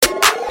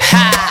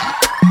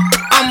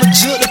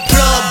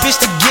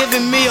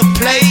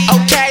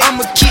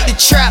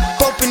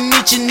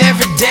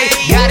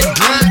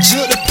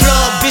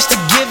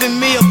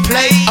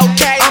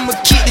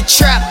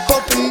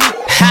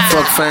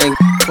fame,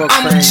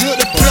 I'ma Juug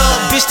the plug,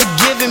 bitch, to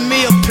giving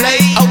me a play.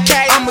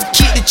 Okay, I'ma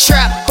keep the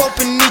trap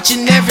open each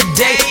and every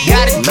day.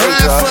 Gotta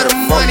grind for the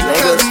money,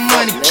 cause the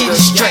money keep it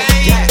straight.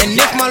 And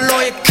if my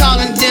lawyer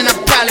callin', then I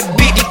probably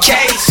beat the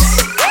case.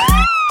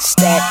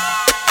 Stat.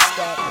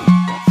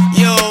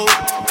 Yo,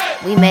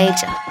 We made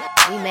ya.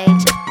 We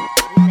made ya.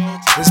 We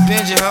made ya. it's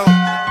Benjii, ho.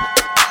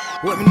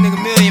 With me nigga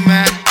Million,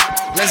 man.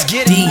 Let's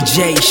get it.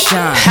 DJ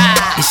Shine,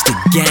 it's the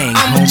gang,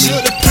 I'ma homie.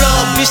 Juug the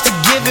plug, bitch, to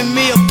giving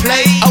me a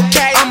play.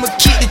 Okay, I'ma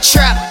keep the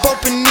trap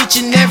open each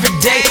and every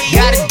day.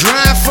 Gotta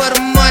grind for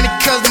the money,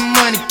 cause the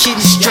money keep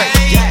me straight.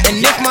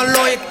 And if my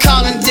lawyer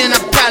callin', then I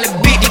probably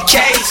beat the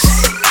case.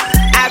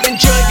 I've been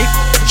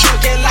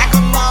jugging like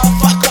a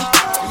motherfucker.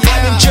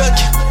 I've been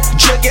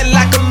jugging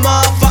like a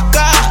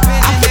motherfucker.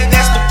 I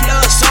finesse the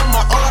plug, so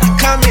my order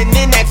coming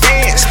in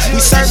advance.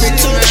 We serving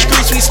to the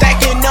streets, we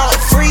stacking up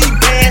free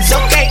bands,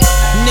 okay?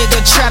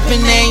 Nigga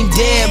trapping ain't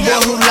dead, boy,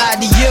 who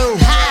lied to you?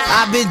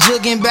 I been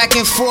jugging back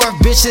and forth,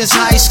 bitch, since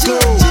high school.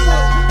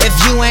 If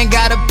you ain't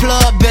got a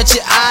plug, bet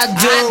you I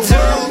do.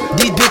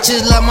 These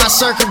bitches love my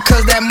circle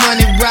cause that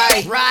money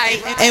right.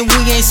 And we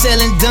ain't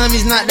selling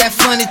dummies, not that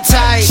funny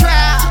type.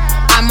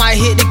 I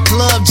might hit the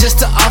club just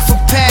to offer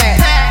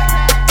pad.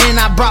 And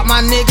I brought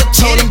my nigga,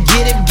 told him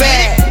get it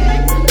back.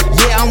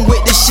 Yeah, I'm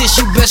with the shit,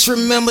 you best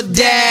remember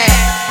that.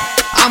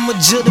 I'ma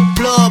Juug the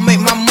plug, make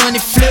my money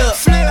flip.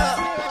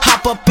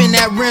 Hop up in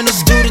that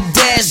Reynolds, do the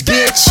dash,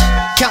 bitch.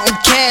 Counting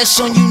cash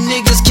on you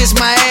niggas, kiss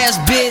my ass,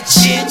 bitch.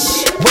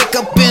 Wake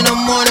up in the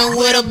morning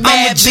with a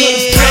bad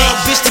bitch.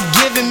 Bitch, to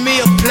giving me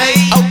a play.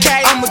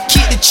 Okay, I'ma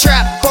keep the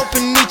trap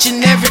open each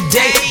and every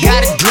day.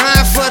 Gotta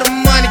grind for the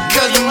money,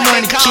 cause the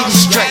money keep me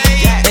straight.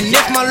 And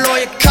if my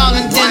lawyer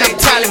callin', then I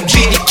probably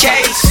beat the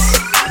case.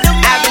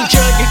 I've been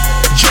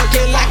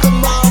jugging like a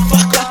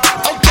motherfucker.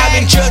 I've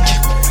been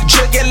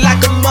jugging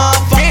like a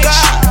motherfucker.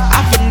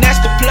 I finesse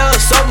the plug,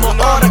 so my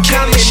order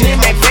coming in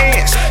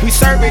advance. We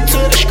serving to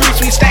the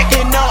streets, we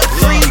stacking up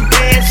free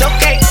bands,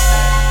 okay?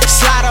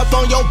 Slide up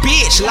on your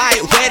bitch,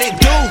 like what it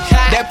do?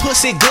 That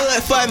pussy good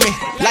for me,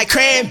 like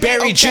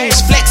cranberry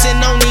juice.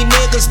 Flexing on these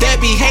niggas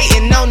that be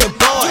hating on the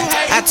boy.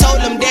 I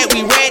told them that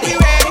we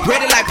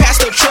ready like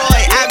Pastor Troy.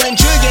 I've been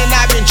jugging.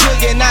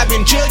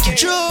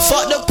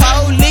 Fuck the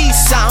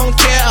police, I don't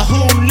care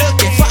who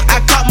looking.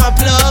 I caught my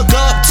plug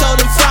up, told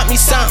him front me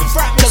something.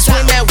 Cause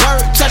when that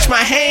work touched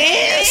my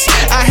hands,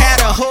 I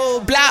had a whole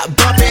block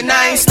bumping.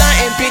 I ain't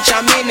stunting, bitch,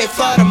 I'm in it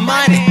for the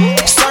money.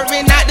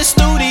 Serving out the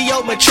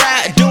studio, but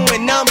try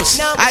doing numbers.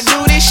 I do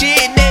this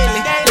shit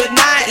daily, but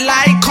not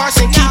like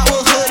Carson. Keep a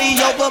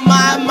hoodie over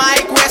my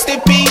mic, rest in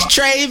peace,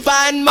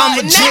 Trayvon I'ma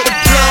Martin. Juug the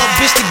plug,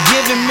 bitch, to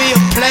giving me a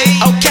play.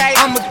 Okay,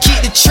 I'ma keep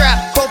the trap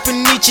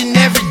open each and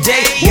every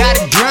day.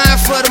 Gotta grind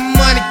for the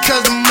money,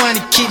 cause the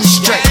money keep me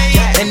straight.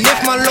 And if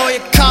my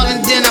lawyer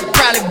callin', then I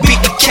probably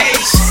beat the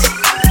case.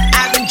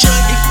 I've been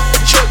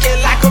jugging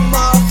like a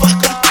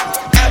motherfucker.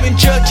 I've been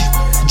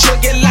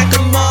jugging like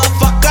a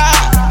motherfucker.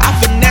 I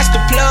finesse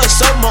the plug,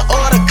 so my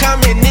order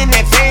coming in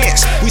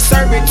advance. We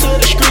serving to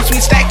the streets, we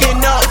stacking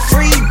up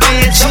free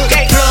bands, Juug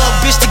okay? the plug,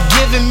 bitch, to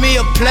giving me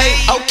a play.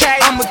 Okay,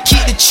 I'ma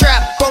keep the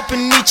trap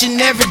open each and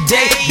every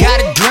day.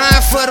 Gotta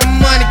grind for the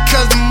money,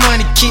 cause the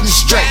money keep me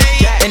straight.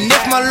 And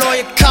if my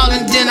lawyer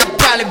callin', then I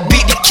probably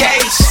beat the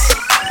case.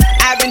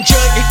 I've been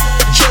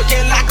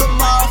jugging like a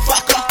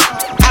motherfucker.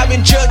 I've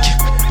been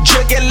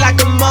jugging like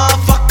a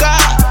motherfucker.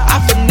 I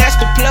finesse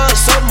the plug,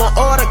 so my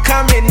order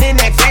coming in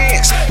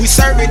advance. We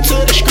serving to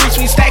the streets,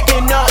 we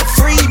stacking